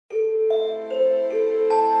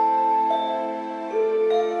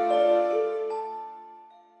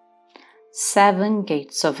7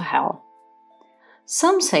 Gates of Hell.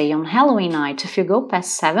 Some say on Halloween night, if you go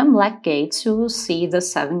past 7 black gates, you will see the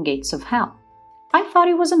 7 gates of hell. I thought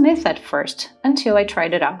it was a myth at first, until I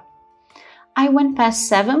tried it out. I went past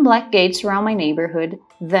 7 black gates around my neighborhood.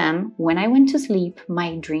 Then, when I went to sleep,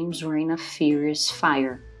 my dreams were in a furious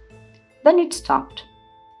fire. Then it stopped.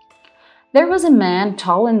 There was a man,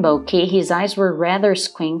 tall and bulky. His eyes were rather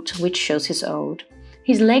squint, which shows he's old.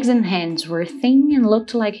 His legs and hands were thin and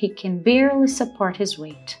looked like he can barely support his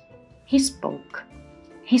weight. He spoke.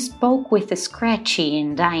 He spoke with a scratchy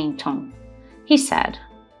and dying tone. He said,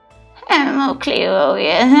 "Hello, Cleo, you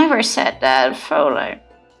never said that, Fowler."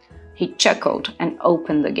 He chuckled and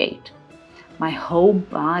opened the gate. My whole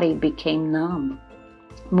body became numb.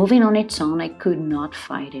 Moving on its own, I could not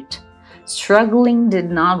fight it. Struggling did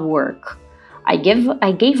not work. I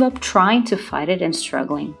gave up trying to fight it and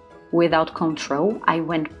struggling. Without control, I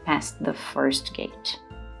went past the first gate.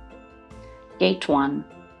 Gate 1.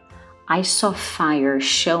 I saw fire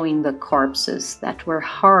showing the corpses that were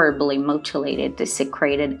horribly mutilated,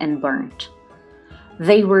 desecrated, and burnt.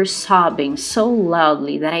 They were sobbing so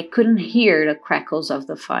loudly that I couldn't hear the crackles of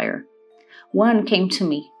the fire. One came to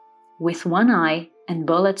me, with one eye and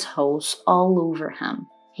bullet holes all over him.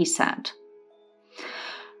 He said,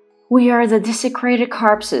 "We are the desecrated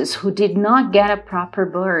corpses who did not get a proper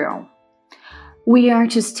burial. We are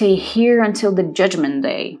to stay here until the judgment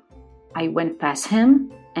day." I went past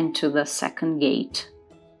him and to the second gate.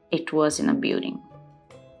 It was in a building.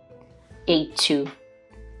 Gate 2.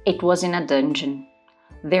 It was in a dungeon.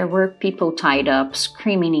 There were people tied up,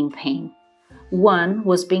 screaming in pain. One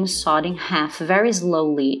was being sawed in half very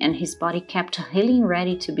slowly, and his body kept healing,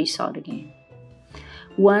 ready to be sawed again.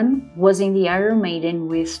 One was in the Iron Maiden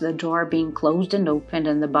with the door being closed and opened,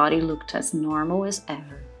 and the body looked as normal as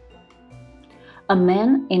ever. A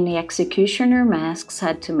man in the executioner mask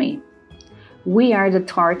said to me, "We are the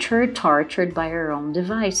tortured by our own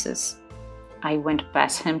devices." I went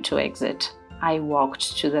past him to exit. I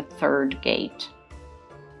walked to the third gate.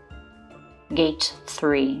 Gate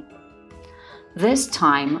 3. This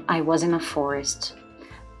time I was in a forest.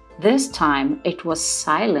 This time it was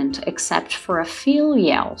silent except for a few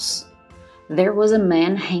yells. There was a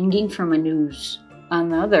man hanging from a noose.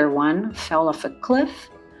 Another one fell off a cliff,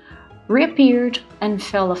 reappeared, and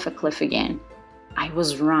fell off a cliff again. I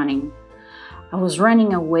was running. I was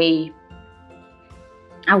running away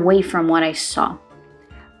from what I saw.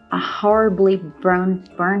 A horribly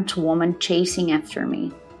burnt woman chasing after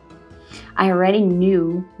me. I already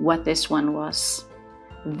knew what this one was.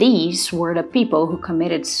 These were the people who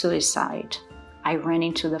committed suicide. I ran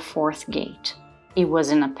into the fourth gate. It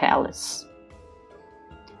was in a palace.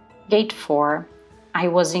 Gate 4. I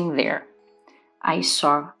was in there. I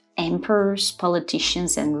saw emperors,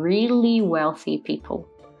 politicians, and really wealthy people.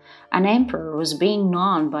 An emperor was being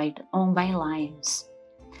gnawed by lions.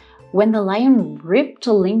 When the lion ripped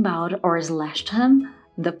a limb out or slashed him,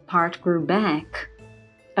 the part grew back.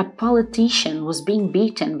 A politician was being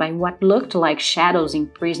beaten by what looked like shadows in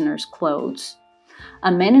prisoners' clothes. A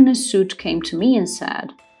man in a suit came to me and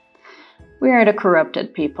said, "We are the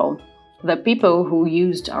corrupted people. The people who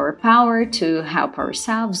used our power to help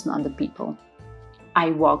ourselves, not the people."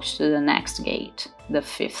 I walked to the next gate, the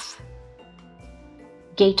 5th.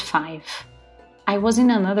 Gate 5. I was in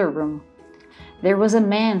another room. There was a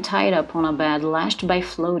man tied up on a bed, lashed by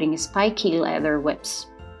floating spiky leather whips.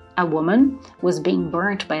 A woman was being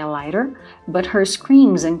burnt by a lighter, but her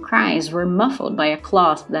screams and cries were muffled by a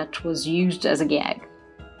cloth that was used as a gag.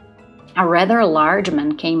 A rather large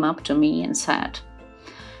man came up to me and said,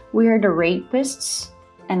 "We are the rapists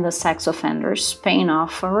and the sex offenders paying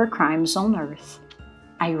off our crimes on earth."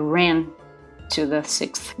 I ran to the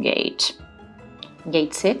 6th gate.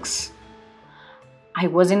 Gate 6. I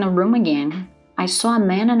was in a room again. I saw a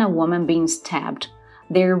man and a woman being stabbed,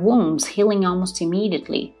 their wounds healing almost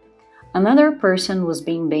immediately. Another person was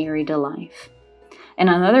being buried alive, and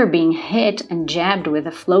another being hit and jabbed with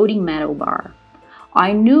a floating metal bar.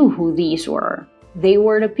 I knew who these were. They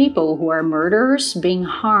were the people who are murderers being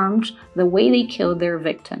harmed the way they killed their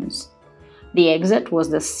victims. The exit was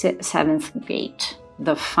the 7th gate,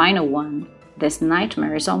 the final one. This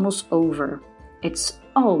nightmare is almost over. It's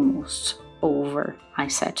almost over, I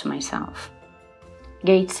said to myself.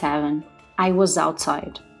 Gate 7. I was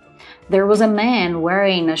outside. There was a man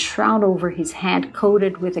wearing a shroud over his head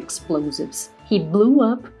coated with explosives. He blew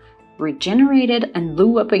up, regenerated, and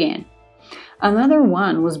blew up again. Another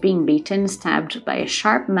one was being beaten, stabbed by a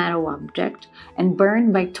sharp metal object, and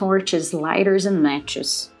burned by torches, lighters, and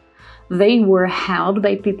matches. They were held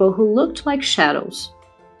by people who looked like shadows.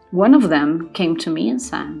 One of them came to me and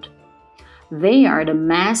said, They are the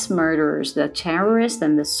mass murderers, the terrorists,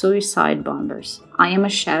 and the suicide bombers. I am a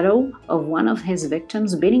shadow of one of his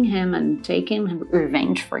victims, beating him and taking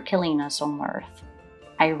revenge for killing us on Earth.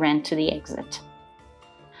 I ran to the exit.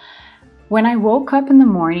 When I woke up in the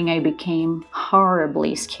morning, I became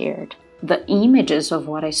horribly scared. The images of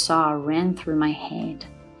what I saw ran through my head.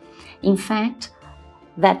 In fact,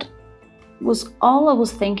 that was all I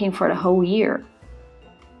was thinking for the whole year.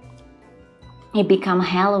 It became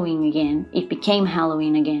Halloween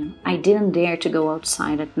again. I didn't dare to go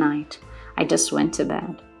outside at night. I just went to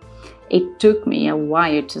bed. It took me a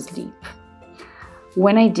while to sleep.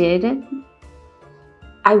 When I did it,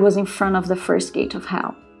 I was in front of the first gate of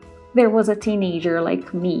hell. There was a teenager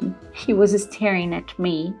like me. He was staring at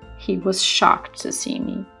me. He was shocked to see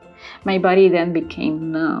me. My body then became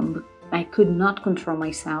numb. I could not control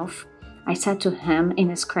myself. I said to him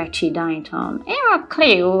in a scratchy dying tone,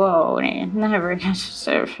 never.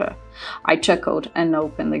 I chuckled and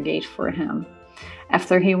opened the gate for him.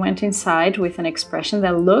 After he went inside with an expression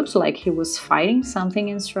that looked like he was fighting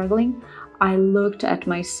something and struggling, I looked at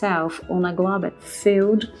myself on a globe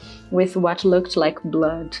filled with what looked like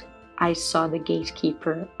blood. I saw the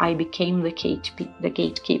gatekeeper. I became the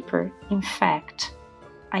gatekeeper. In fact,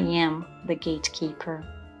 I am the gatekeeper.